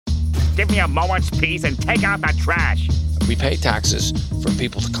give me a moment's peace and take out the trash. We pay taxes for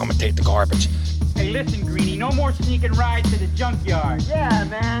people to come and take the garbage. Hey, listen, Greenie, no more sneaking rides to the junkyard. Yeah,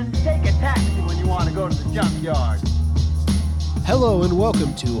 man, take a taxi when you want to go to the junkyard. Hello and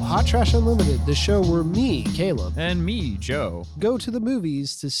welcome to Hot Trash Unlimited, the show where me, Caleb, and me, Joe, go to the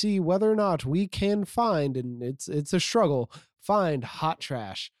movies to see whether or not we can find, and it's a struggle, find hot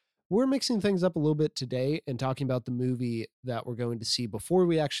trash. We're mixing things up a little bit today and talking about the movie that we're going to see before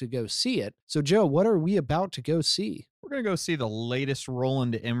we actually go see it. So, Joe, what are we about to go see? We're going to go see the latest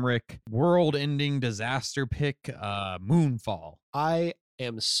Roland Emmerich world-ending disaster pick, Moonfall. I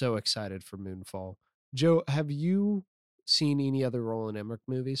am so excited for Moonfall. Joe, have you seen any other Roland Emmerich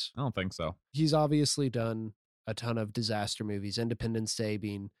movies? I don't think so. He's obviously done a ton of disaster movies, Independence Day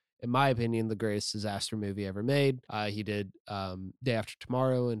being, in my opinion, the greatest disaster movie ever made. He did Day After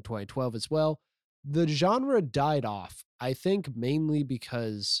Tomorrow in 2012 as well. The genre died off, I think, mainly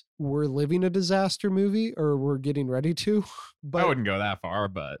because we're living a disaster movie, or we're getting ready to. But I wouldn't go that far,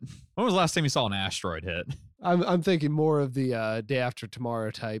 but when was the last time you saw an asteroid hit? I'm thinking more of the Day After Tomorrow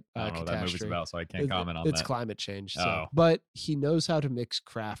type I don't know what that movie's catastrophe. about, so I can't comment on It's that. climate change. So. Oh. But he knows how to mix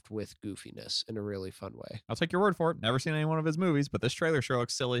craft with goofiness in a really fun way. I'll take your word for it. Never seen any one of his movies, but this trailer sure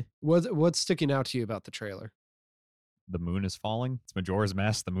looks silly. What's sticking out to you about the trailer? The moon is falling. It's Majora's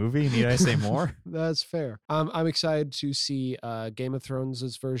Mask, the movie. Need I say more? That's fair. I'm excited to see Game of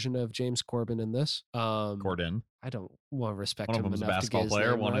Thrones' version of James Corbin in this. Corden. I don't want to respect One of him them's a enough to get basketball his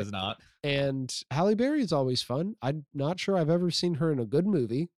player, name one right. is not. And Halle Berry is always fun. I'm not sure I've ever seen her in a good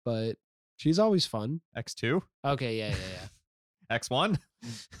movie, but she's always fun. X2? Okay, yeah. X1?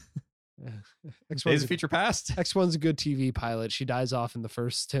 X1's Days of Future Past? X1's a good TV pilot. She dies off in the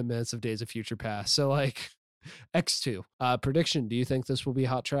first 10 minutes of Days of Future Past. So, like, X2. Prediction, do you think this will be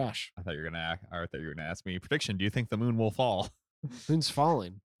hot trash? I thought you were gonna ask me. Prediction, do you think the moon will fall? Moon's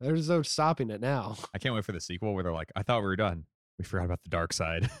falling. There's no stopping it now. I can't wait for the sequel where they're like, I thought we were done. We forgot about the dark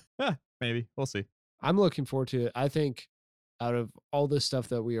side. Maybe. We'll see. I'm looking forward to it. I think out of all this stuff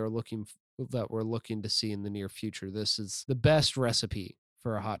that we're looking to see in the near future, this is the best recipe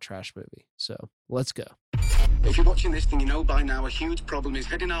for a hot trash movie. So let's go. If you're watching this, then you know by now a huge problem is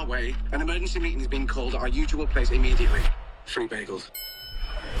heading our way. An emergency meeting is being called at our usual place immediately. 3 bagels.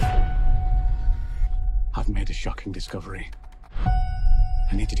 I've made a shocking discovery.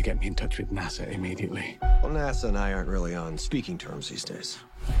 I need you to get me in touch with NASA immediately. Well, NASA and I aren't really on speaking terms these days.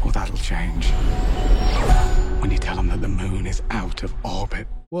 Well, that'll change. When you tell them that the moon is out of orbit.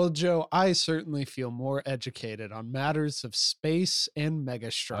 Well, Joe, I certainly feel more educated on matters of space and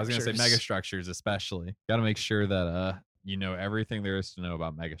megastructures. I was going to say megastructures especially. Got to make sure that you know everything there is to know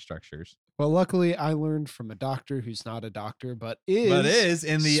about megastructures. Well, luckily, I learned from a doctor who's not a doctor, but is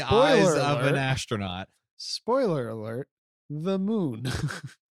in the spoiler eyes alert, of an astronaut. Spoiler alert, the moon.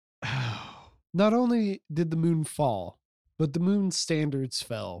 Not only did the moon fall, but the moon's standards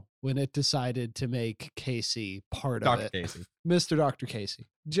fell when it decided to make Casey part of it. Dr. Casey. Mr. Dr. Casey.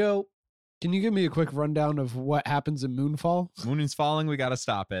 Joe, can you give me a quick rundown of what happens in Moonfall? Moon is falling. We got to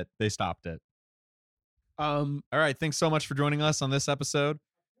stop it. They stopped it. All right. Thanks so much for joining us on this episode.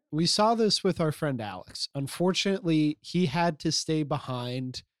 We saw this with our friend Alex. Unfortunately, he had to stay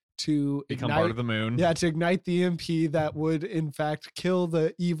behind to Become ignite, part of the moon. Yeah, to ignite the EMP that would, in fact, kill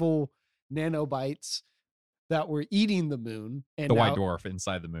the evil nanobites that were eating the moon. And The now, white dwarf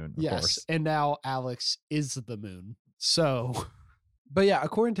inside the moon, of yes, course. and now Alex is the moon. So, but yeah,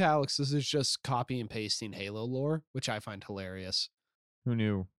 according to Alex, this is just copy and pasting Halo lore, which I find hilarious. Who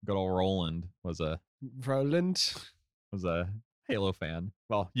knew good old Roland was a Halo fan?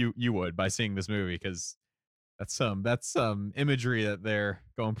 Well, you would by seeing this movie, because that's some imagery that they're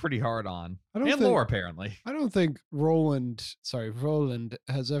going pretty hard on. Lore, apparently. I don't think Roland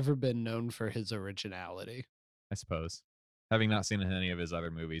has ever been known for his originality. I suppose. Having not seen any of his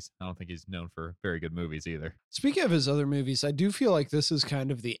other movies, I don't think he's known for very good movies either. Speaking of his other movies, I do feel like this is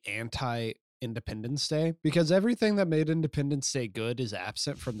kind of the anti-Independence Day, because everything that made Independence Day good is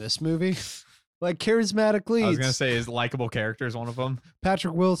absent from this movie. Like charismatic leads. I was going to say his likable character is one of them.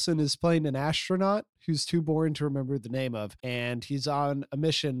 Patrick Wilson is playing an astronaut who's too boring to remember the name of, and he's on a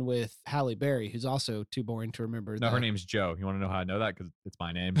mission with Halle Berry, who's also too boring to remember. No, her name's Joe. You want to know how I know that? Because it's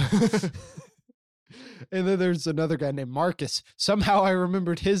my name. And then there's another guy named Marcus. Somehow I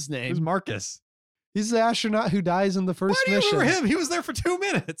remembered his name. Who's Marcus? He's the astronaut who dies in the first Why do you mission. remember him? He was there for 2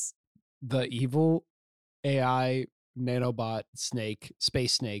 minutes. The evil AI nanobot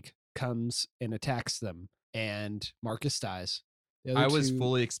space snake, comes and attacks them, and Marcus dies. I was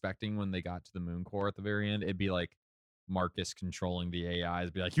fully expecting when they got to the moon core at the very end, it'd be like Marcus controlling the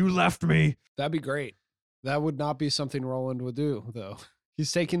AIs, be like, "You left me." That'd be great. That would not be something Roland would do, though.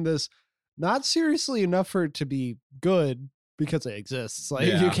 He's taking this Not seriously enough for it to be good because it exists. Like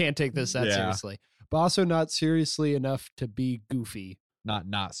Yeah. you can't take this that Yeah. seriously, but also not seriously enough to be goofy.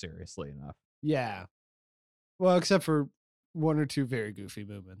 Not seriously enough. Yeah. Well, except for one or two very goofy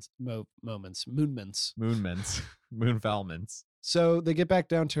moments. Moonments. Moonfellments. So they get back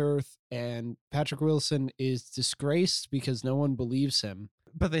down to earth, and Patrick Wilson is disgraced because no one believes him.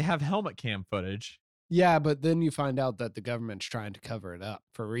 But they have helmet cam footage. Yeah, but then you find out that the government's trying to cover it up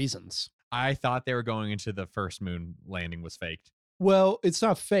for reasons. I thought they were going into the first moon landing was faked. Well, it's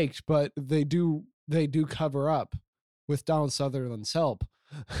not faked, but they do cover up with Donald Sutherland's help,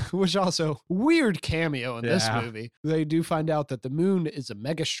 which also weird cameo in this Yeah. movie. They do find out that the moon is a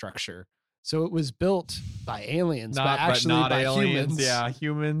megastructure. So it was built by aliens, but actually not by aliens. humans. Yeah,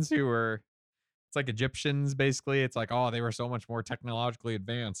 humans who were, it's like Egyptians, basically. It's like, oh, they were so much more technologically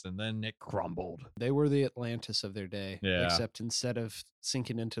advanced, and then it crumbled. They were the Atlantis of their day. Yeah. Except instead of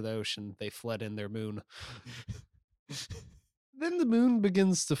sinking into the ocean, they fled in their moon. Then the moon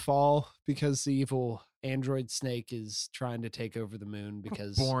begins to fall because the evil android snake is trying to take over the moon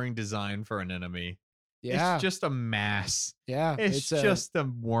because Boring design for an enemy. yeah, It's just a mass. yeah, It's just a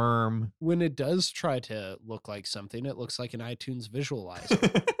worm. when it does try to look like something, it looks like an iTunes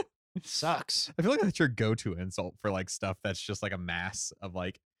visualizer. It sucks. I feel like that's your go-to insult for like stuff that's just like a mass of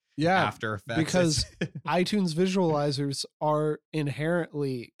like Yeah, After Effects. because iTunes visualizers are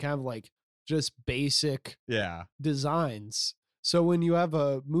inherently kind of like just basic yeah, designs. So when you have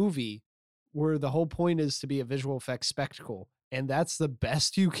a movie where the whole point is to be a visual effects spectacle, and that's the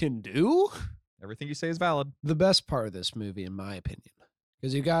best you can do, everything you say is valid. the best part of this movie, in my opinion,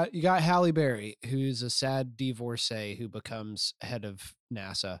 because you got Halle Berry, who's a sad divorcee who becomes head of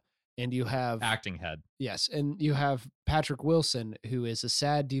NASA, and you have Acting head. yes, and you have Patrick Wilson, who is a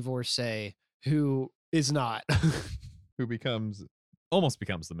sad divorcee who is not. Who almost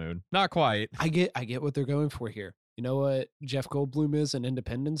becomes the moon. Not quite. I get what they're going for here. You know what Jeff Goldblum is in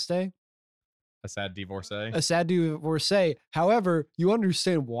Independence Day? A sad divorcee. A sad divorcee. However, you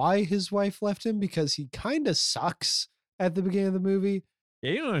understand why his wife left him because he kind of sucks at the beginning of the movie.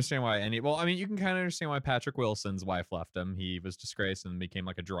 Yeah, you don't understand why well, I mean, you can kind of understand why Patrick Wilson's wife left him. He was disgraced and became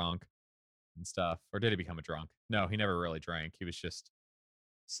like a drunk and stuff. Or did he become a drunk? No, he never really drank. He was just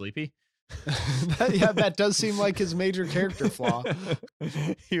sleepy. Yeah, that does seem like his major character flaw.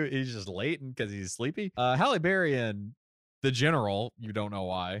 He's just late because he's sleepy. Halle Berry and the general, you don't know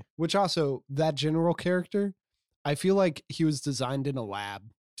why. Which also, that general character, I feel like he was designed in a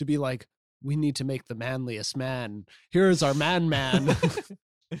lab to be like, we need to make the manliest man. Here is our man.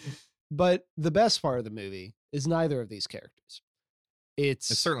 But the best part of the movie is neither of these characters. It's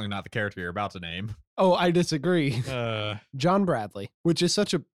certainly not the character you're about to name. Oh, I disagree. John Bradley, which is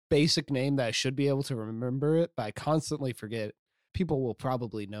such a basic name that I should be able to remember it, but I constantly forget. People will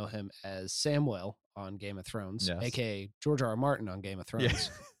probably know him as Samwell on Game of Thrones, Yes. aka George R.R. Martin on Game of Thrones. Yeah.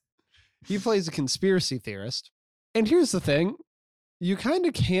 He plays a conspiracy theorist. And here's the thing. You kind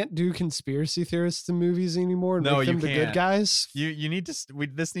of can't do conspiracy theorists in movies anymore and No, make them you the good can't. guys. You need to.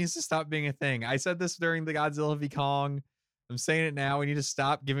 This needs to stop being a thing. I said this during the Godzilla v Kong. I'm saying it now. We need to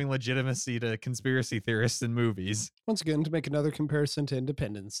stop giving legitimacy to conspiracy theorists in movies. Once again, to make another comparison to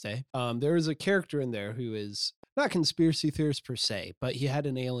Independence Day, there is a character in there who is not a conspiracy theorist per se, but he had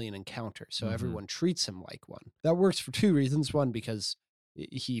an alien encounter, so Mhm. everyone treats him like one. That works for two reasons. One, because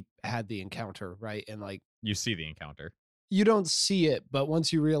he had the encounter, right? And like, You see the encounter. you don't see it, but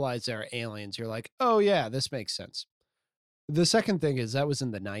once you realize there are aliens, you're like, oh yeah, this makes sense. The second thing is that was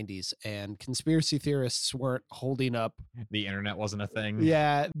in the 90s and conspiracy theorists weren't holding up. The internet wasn't a thing.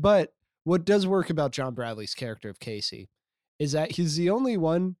 Yeah, but what does work about John Bradley's character of Casey is that he's the only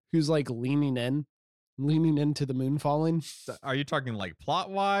one who's like leaning into the moon falling. Are you talking like plot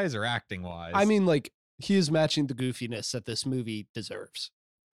wise or acting wise? I mean, like, he is matching the goofiness that this movie deserves.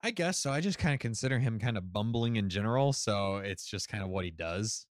 I guess so. I just kind of consider him kind of bumbling in general. So it's just kind of what he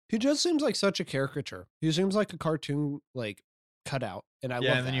does. He just seems like such a caricature. He seems like a cartoon, like, cutout. And I love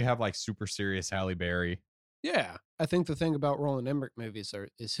And then that. you have like super serious Halle Berry. Yeah. I think the thing about Roland Emmerich movies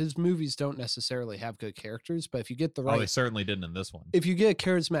is his movies don't necessarily have good characters, but if you get the Oh, they right, certainly didn't in this one. if you get a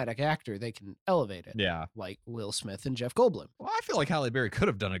charismatic actor, they can elevate it. Yeah. Like Will Smith and Jeff Goldblum. Well, I feel like Halle Berry could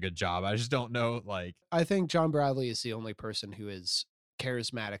have done a good job. I just don't know. Like, I think John Bradley is the only person who is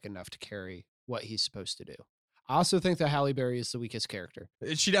charismatic enough to carry what he's supposed to do. I also think that Halle Berry is the weakest character.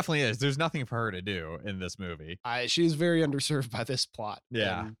 she definitely is. There's nothing for her to do in this movie. She's very underserved by this plot.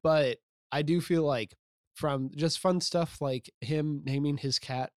 Yeah. But I do feel like from just fun stuff like him naming his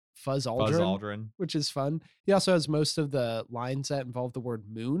cat Fuzz Buzz Aldrin, Aldrin. which is fun. He also has most of the lines that involve the word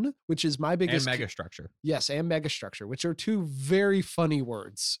moon, which is my biggest And megastructure. Yes, and megastructure, which are two very funny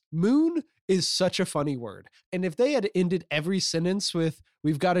words. Moon is such a funny word. And if they had ended every sentence with,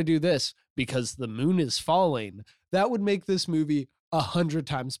 we've got to do this because the moon is falling, that would make this movie 100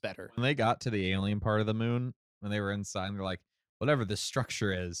 times better. When they got to the alien part of the moon, when they were inside, and they're like, whatever this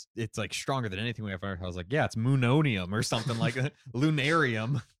structure is, it's like stronger than anything we ever heard. I was like, yeah, it's moononium or something like a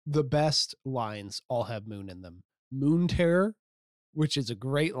lunarium. The best lines all have moon in them. Moon terror, which is a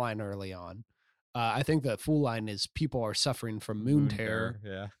great line early on. I think the full line is people are suffering from moon terror.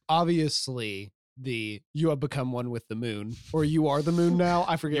 Yeah. Obviously, you have become one with the moon, or you are the moon now.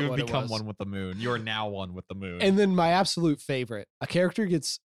 I forget You what have it become was. one with the moon. You are now one with the moon. And then my absolute favorite, a character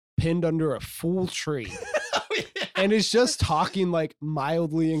gets pinned under a full tree and is just talking like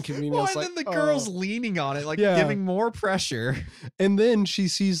mildly inconvenient. Well, It's and like, then the girl's leaning on it, like Yeah. giving more pressure. and then she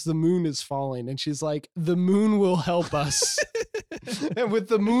sees the moon is falling and she's like, the moon will help us. And with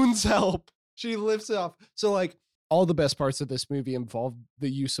the moon's help, she lifts it off. So like all the best parts of this movie involve the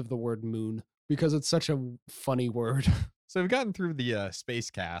use of the word moon because it's such a funny word. So we've gotten through the space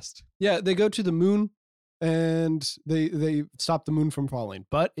cast. Yeah, they go to the moon and they stop the moon from falling,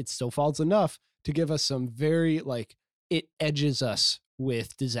 but it still falls enough to give us some very like, it edges us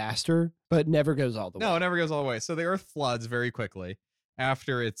with disaster, but never goes all the way. No, it never goes all the way. So the Earth floods very quickly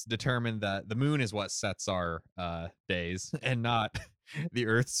after it's determined that the moon is what sets our days and not the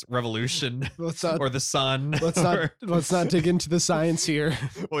Earth's revolution Let's not or the sun. let's not dig into the science here.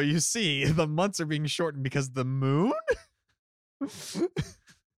 Well, you see, the months are being shortened because the moon.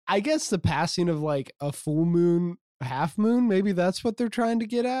 I guess the passing of like a full moon, half moon, maybe that's what they're trying to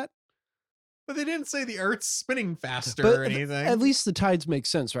get at. But they didn't say the Earth's spinning faster But or anything. at least the tides make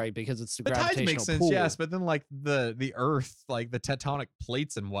sense, right? Because it's the the tides gravitational make sense, pull. yes, but then like the Earth, like the tectonic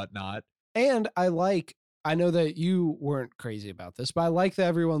plates and whatnot. And I know that you weren't crazy about this, but I like that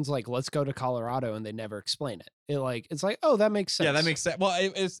everyone's like, let's go to Colorado, and they never explain it. It's like, oh, that makes sense. Yeah, that makes sense. Well,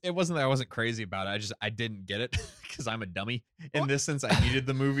 it wasn't that I wasn't crazy about it. I didn't get it because I'm a dummy. In this sense, I needed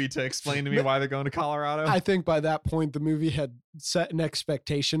the movie to explain to me why they're going to Colorado. I think by that point, the movie had set an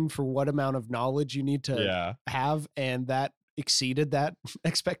expectation for what amount of knowledge you need to have, and that exceeded that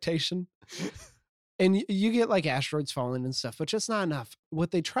expectation. And you get like asteroids falling and stuff, but just not enough. What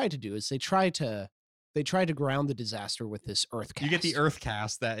they try to do is they try to ground the disaster with this Earth cast. You get the Earth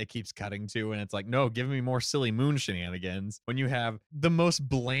cast that it keeps cutting to, and it's like, no, give me more silly moon shenanigans. When you have the most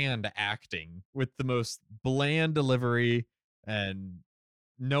bland acting with the most bland delivery and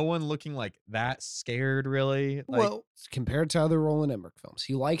no one looking like that scared, really. Like, Well, compared to other Roland Emmerich films,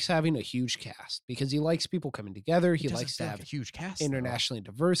 he likes having a huge cast because he likes people coming together. He it doesn't likes to feel have like a huge cast, though. internationally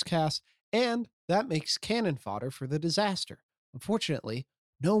diverse cast, and that makes cannon fodder for the disaster. Unfortunately,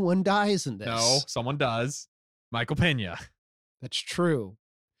 no one dies in this. No, someone does. Michael Pena. That's true.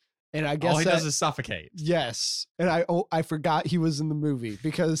 And I guess All he does is suffocate. yes. And I forgot he was in the movie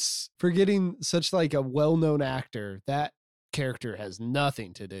because forgetting such like a well-known actor, that character has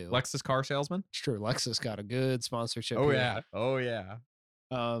nothing to do. Lexus car salesman. It's true. Lexus got a good sponsorship. Oh here. yeah. Oh yeah.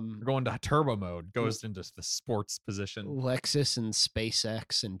 We're going to turbo mode. Goes into the sports position. Lexus and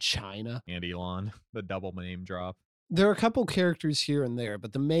SpaceX and China. And Elon, the double name drop. There are a couple characters here and there,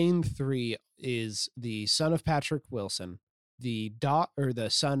 but the main three is the son of Patrick Wilson, the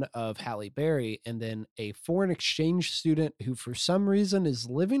son of Halle Berry, and then a foreign exchange student who for some reason is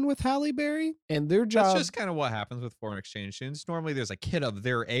living with Halle Berry. And their job, That's just kind of what happens with foreign exchange students. Normally there's a kid of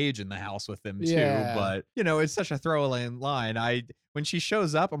their age in the house with them too, Yeah. but it's such a throwaway line. When she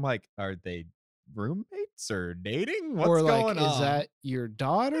shows up, I'm like, are they roommates or dating? What's or like, going on? is that your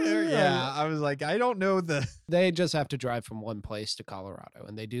daughter? Yeah, I was like, I don't know the. They just have to drive from one place to Colorado,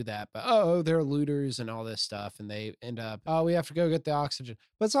 and they do that. But they're looters and all this stuff, and they end up, we have to go get the oxygen.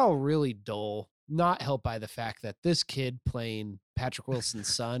 But it's all really dull. Not helped by the fact that this kid playing Patrick Wilson's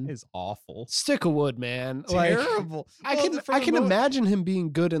son is awful. Stick of wood, man. Like, Terrible. I can imagine him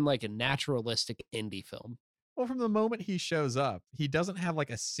being good in like a naturalistic indie film. Well, from the moment he shows up, he doesn't have like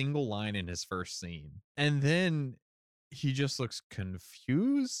a single line in his first scene. And then he just looks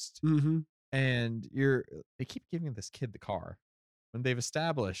confused. Mm-hmm. And they keep giving this kid the car when they've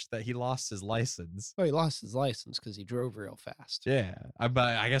established that he lost his license. Oh, he lost his license because he drove real fast. Yeah.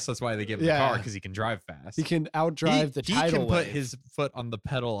 But I guess that's why they give him the car, because he can drive fast. He can outdrive the tidal He can put wave. his foot on the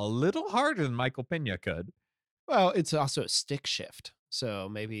pedal a little harder than Michael Pena could. Well, it's also a stick shift. So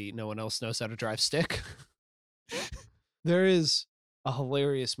maybe no one else knows how to drive stick. There is a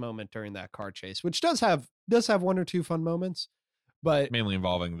hilarious moment during that car chase, which does have one or two fun moments, But Mainly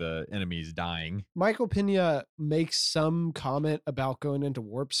involving the enemies dying. Michael Pena makes some comment about going into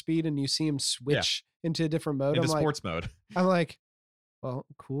warp speed, and you see him switch into a different mode. Into I'm sports mode. I'm like, well,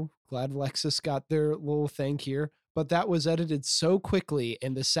 cool. Glad Lexus got their little thing here. But that was edited so quickly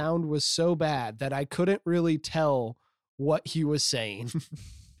and the sound was so bad that I couldn't really tell what he was saying.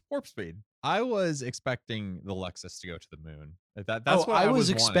 Warp speed. I was expecting the Lexus to go to the moon. That's what I was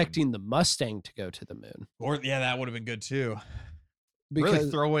wanting. expecting the Mustang to go to the moon. Or yeah, that would have been good too. Because,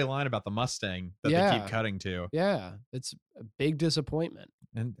 Really throwaway line about the Mustang that they keep cutting to. Yeah, it's a big disappointment.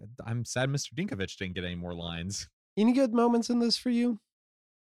 And I'm sad Mr. Dinkovich didn't get any more lines. Any good moments in this for you?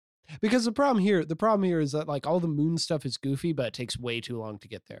 Because the problem here is that like all the moon stuff is goofy, but it takes way too long to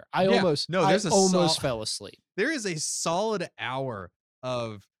get there. I almost fell asleep. There is a solid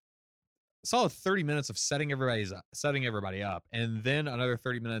 30 minutes of setting everybody up, and then another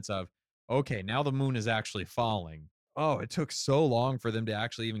 30 minutes of, okay, now the moon is actually falling. Oh, it took so long for them to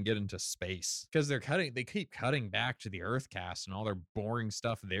actually even get into space because they keep cutting back to the Earth cast and all their boring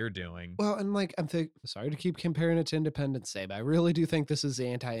stuff they're doing. Well, and like, sorry to keep comparing it to Independence Day, but I really do think this is the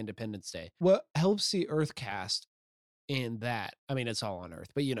anti-Independence Day. What helps the Earth cast in that, I mean, it's all on Earth,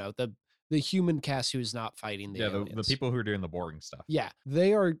 but you know, the human cast who is not fighting the aliens. The people who are doing the boring stuff. Yeah,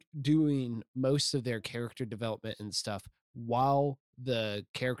 they are doing most of their character development and stuff while the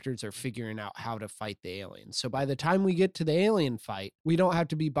characters are figuring out how to fight the aliens. So by the time we get to the alien fight, we don't have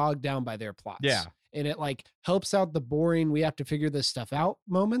to be bogged down by their plots. Yeah. And it like helps out the boring, we have to figure this stuff out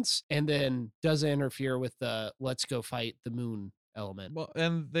moments, and then doesn't interfere with the let's go fight the moon element. Well,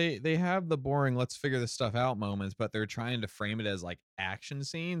 and they have the boring let's figure this stuff out moments, but they're trying to frame it as like action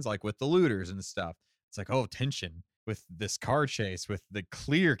scenes, like with the looters and stuff. It's like, oh, tension with this car chase with the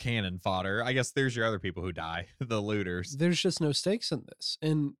clear cannon fodder. I guess there's your other people who die, the looters. There's just no stakes in this.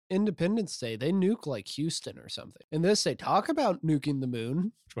 In Independence Day, they nuke like Houston or something. In this, they talk about nuking the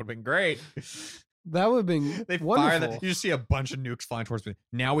moon, which would have been great. That would have been they wonderful. Fire that. You just see a bunch of nukes flying towards me.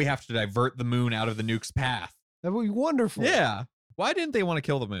 Now we have to divert the moon out of the nuke's path. That would be wonderful. Yeah. Why didn't they want to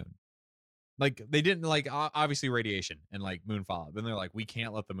kill the moon? Like they didn't, like obviously radiation and like moon fallout. Then they're like, we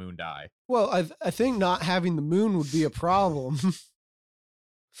can't let the moon die. Well, I think not having the moon would be a problem.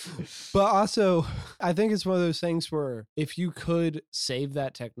 But also, I think it's one of those things where if you could save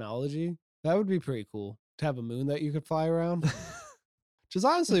that technology, that would be pretty cool to have a moon that you could fly around. Which is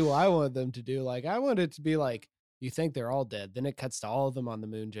honestly what I wanted them to do. Like I wanted it to be like, you think they're all dead, then it cuts to all of them on the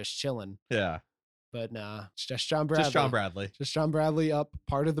moon just chilling. Yeah. But nah, it's just John Bradley. Just John Bradley up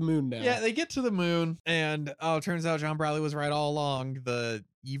part of the moon now. Yeah, they get to the moon, and it turns out John Bradley was right all along. The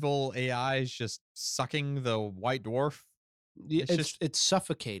evil AI is just sucking the white dwarf. It's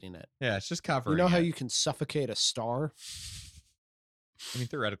suffocating it. Yeah, it's just covering. You know how you can suffocate a star? I mean,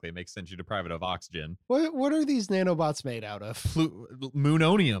 theoretically, it makes sense. You deprive it of oxygen. What are these nanobots made out of?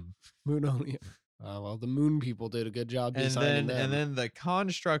 Moononium. Moononium. Well, the moon people did a good job designing them. And then the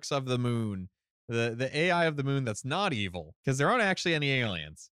constructs of the moon. The AI of the moon that's not evil, because there aren't actually any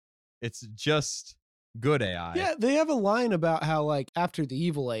aliens. It's just good AI. Yeah, they have a line about how like after the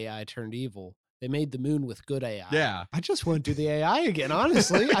evil AI turned evil, they made the moon with good AI. Yeah, I just want to do the AI again.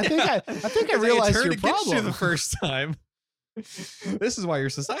 Honestly, I think I realized your problem you the first time. This is why your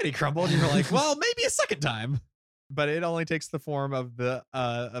society crumbled. You're like, well, maybe a second time, but it only takes the form of the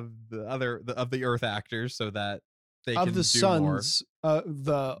Earth actors, so that. They of can the do sons, more.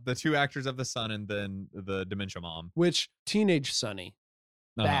 The two actors of the Sun and then the Dementia Mom. Which teenage Sonny,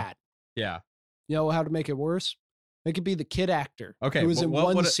 bad. Yeah. You know how to make it worse? Make it be the kid actor. Okay. Who was in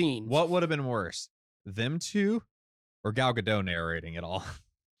one scene. What would have been worse? Them two or Gal Gadot narrating it all?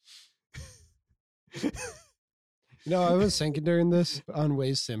 I was thinking during this on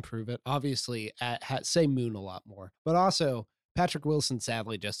ways to improve it. Obviously, say moon a lot more. But also, Patrick Wilson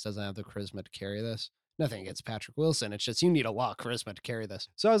sadly just doesn't have the charisma to carry this. Nothing against Patrick Wilson. It's just you need a lot of charisma to carry this.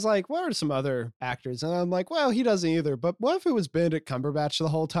 So I was like, what are some other actors? And I'm like, well, he doesn't either. But what if it was Benedict Cumberbatch the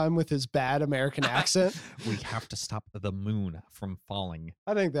whole time with his bad American accent? We have to stop the moon from falling.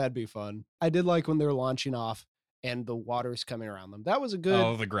 I think that'd be fun. I did like when they're launching off and the water's coming around them. That was a good...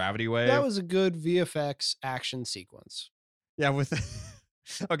 Oh, the gravity wave? That was a good VFX action sequence. Yeah, with...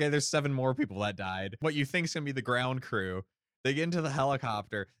 Okay, there's 7 more people that died. What you think is going to be the ground crew. They get into the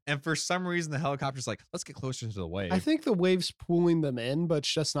helicopter, and for some reason, the helicopter's like, let's get closer to the wave. I think the wave's pulling them in, but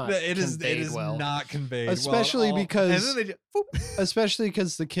it's just not It is well. not conveyed especially well because and then they just, especially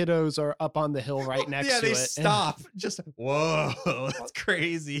because the kiddos are up on the hill right next to it. Yeah, they stop. Just, whoa, that's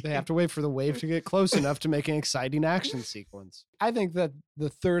crazy. They have to wait for the wave to get close enough to make an exciting action sequence. I think that the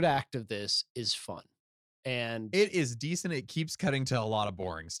third act of this is fun. And It is decent. It keeps cutting to a lot of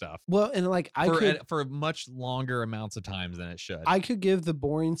boring stuff well, and like for much longer amounts of times than it should. I could give the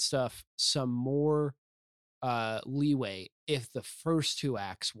boring stuff some more leeway if the first 2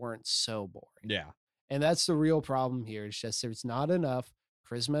 acts weren't so boring. Yeah. And that's the real problem here. It's just there's not enough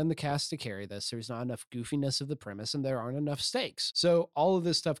charisma in the cast to carry this. There's not enough goofiness of the premise, and there aren't enough stakes. So all of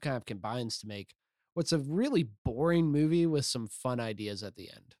this stuff kind of combines to make what's a really boring movie with some fun ideas at the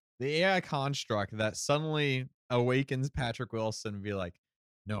end. The AI construct that suddenly awakens Patrick Wilson and be like,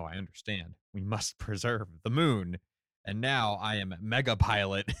 no, I understand. We must preserve the moon. And now I am mega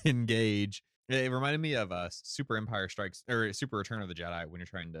pilot engage. It reminded me of Super Empire Strikes or Super Return of the Jedi when you're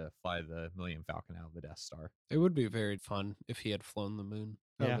trying to fly the Millennium Falcon out of the Death Star. It would be very fun if he had flown the moon.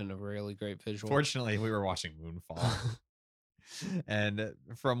 That would Yeah. have been a really great visual. Fortunately, we were watching Moonfall. And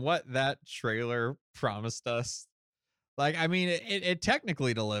from what that trailer promised us, like, I mean, it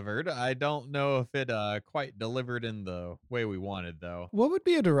technically delivered. I don't know if it quite delivered in the way we wanted, though. What would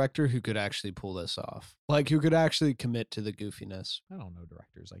be a director who could actually pull this off? Like, who could actually commit to the goofiness? I don't know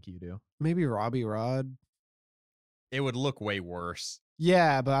directors like you do. Maybe Robbie Rod? It would look way worse.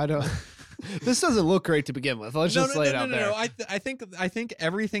 Yeah, but I don't... This doesn't look great to begin with. Let's just lay it out there. No. I think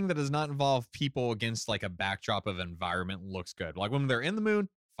everything that does not involve people against like a backdrop of environment looks good. Like when they're in the moon,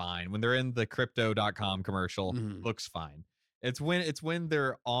 fine. When they're in the crypto.com commercial, looks fine. It's when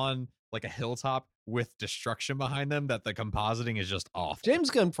they're on like a hilltop with destruction behind them that the compositing is just awful. James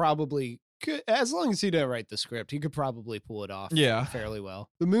Gunn probably could, as long as he didn't write the script, he could probably pull it off fairly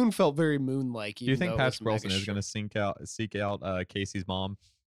well. The moon felt very moon-like. Do you think Patrick Wilson is going to seek out Casey's mom?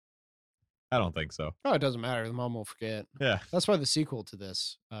 I don't think so. Oh, it doesn't matter. The mom will forget. Yeah. That's why the sequel to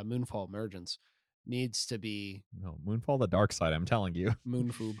this, Moonfall Emergence, needs to be... No, Moonfall the Dark Side, I'm telling you.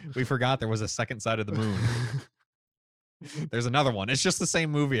 Moonfoob. We forgot there was a second side of the moon. There's another one. It's just the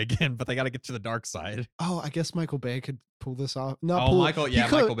same movie again, but they got to get to the dark side. Oh, I guess Michael Bay could pull this off. Michael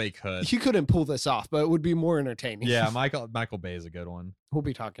Bay could. He couldn't pull this off, but it would be more entertaining. Yeah, Michael Bay is a good one. We'll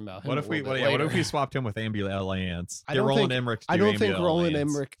be talking about him. What if we swapped him with Ambulance? I don't think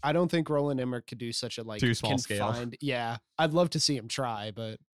Roland Emmerich could do such a like too small scale. Yeah, I'd love to see him try,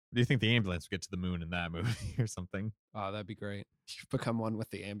 but do you think the ambulance would get to the moon in that movie or something? Oh, that'd be great. You've become one with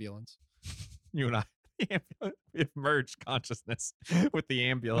the ambulance. You and I. We've merged consciousness with the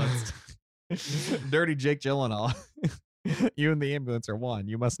ambulance. Dirty Jake Gyllenhaal. You and the ambulance are one.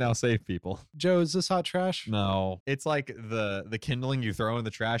 You must now save people. Joe, is this hot trash? No. It's like the kindling you throw in the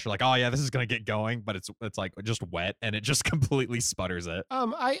trash. You're like, oh yeah, this is gonna get going, but it's like just wet and it just completely sputters it.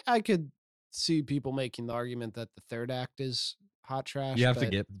 I could see people making the argument that the third act is hot trash. You have to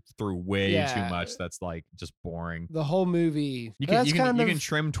get through way too much. That's like just boring. The whole movie. You can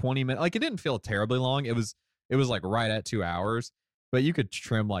trim 20 minutes. Like it didn't feel terribly long. It was like right at 2 hours, but you could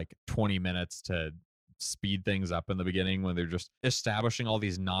trim like 20 minutes to speed things up in the beginning when they're just establishing all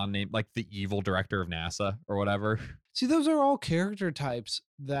these non-name, like the evil director of NASA or whatever. See, those are all character types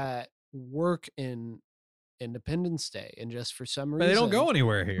that work in Independence Day, and just for some reason But they don't go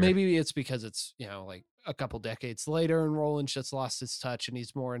anywhere here. Maybe it's because it's, like a couple decades later and Roland's just lost his touch and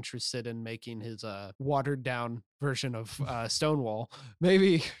he's more interested in making his watered down version of Stonewall.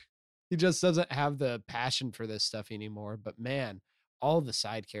 Maybe he just doesn't have the passion for this stuff anymore. But man, all the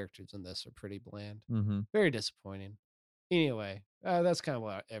side characters in this are pretty bland. Very disappointing. Anyway, that's kind of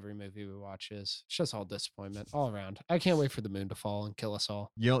what every movie we watch is. It's just all disappointment all around. I can't wait for the moon to fall and kill us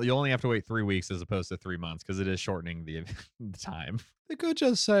all. You'll only have to wait 3 weeks as opposed to 3 months because it is shortening the time. They could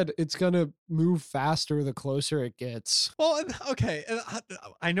just said it's going to move faster the closer it gets. Well, okay.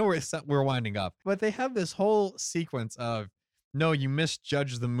 I know we're winding up, but they have this whole sequence of, no, you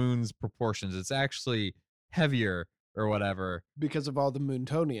misjudged the moon's proportions. It's actually heavier or whatever. Because of all the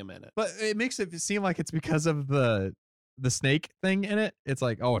moontonium in it. But it makes it seem like it's because of the snake thing in it. It's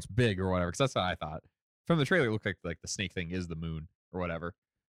like, oh, it's big or whatever. Because that's what I thought. From the trailer, it looked like the snake thing is the moon or whatever.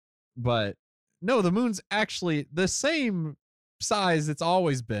 But no, the moon's actually the same size it's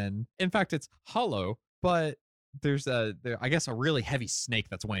always been. In fact, it's hollow, but there's I guess a really heavy snake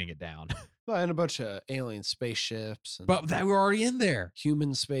that's weighing it down. And a bunch of alien spaceships. But they were already in there.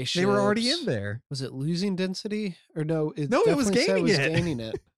 Human spaceships. They were already in there. Was it losing density? Or no? It was gaining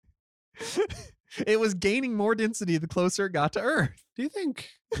it. It was gaining more density the closer it got to Earth. Do you think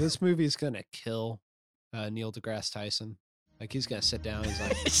this movie is going to kill Neil deGrasse Tyson? Like he's going to sit down. He's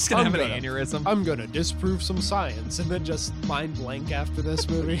like, he's going to have an aneurysm. I'm going to disprove some science and then just mind blank after this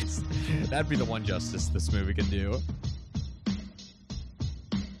movie. That'd be the one justice this movie could do.